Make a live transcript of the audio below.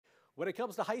When it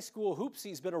comes to high school hoops,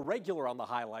 he's been a regular on the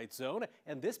Highlight Zone,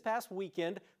 and this past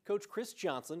weekend, Coach Chris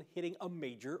Johnson hitting a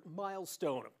major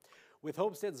milestone. With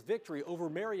Homestead's victory over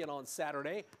Marion on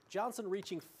Saturday, Johnson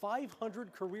reaching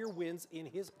 500 career wins in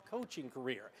his coaching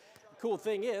career. The cool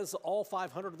thing is, all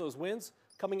 500 of those wins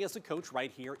coming as a coach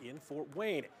right here in Fort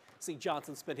Wayne. See,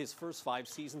 Johnson spent his first 5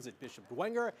 seasons at Bishop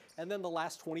Dwenger and then the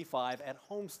last 25 at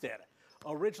Homestead.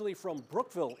 Originally from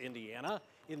Brookville, Indiana,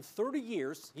 in 30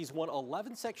 years, he's won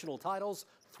 11 sectional titles,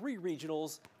 3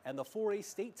 regionals, and the 4A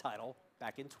state title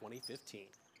back in 2015.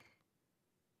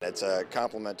 It's a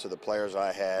compliment to the players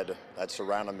I had that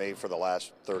surrounded me for the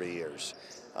last 30 years.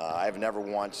 I've never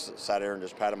once sat here and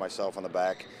just patted myself on the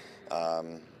back.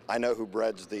 I know who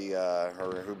breads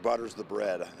or who butters the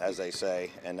bread, as they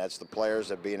say, and that's the players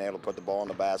that being able to put the ball in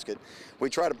the basket. We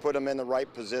try to put them in the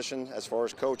right position as far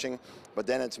as coaching, but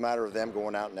then it's a matter of them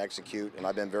going out and execute. And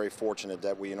I've been very fortunate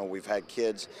that we've had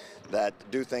kids that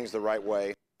do things the right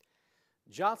way.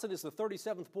 Johnson is the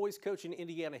 37th boys coach in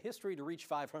Indiana history to reach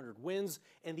 500 wins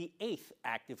and the 8th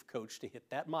active coach to hit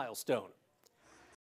that milestone.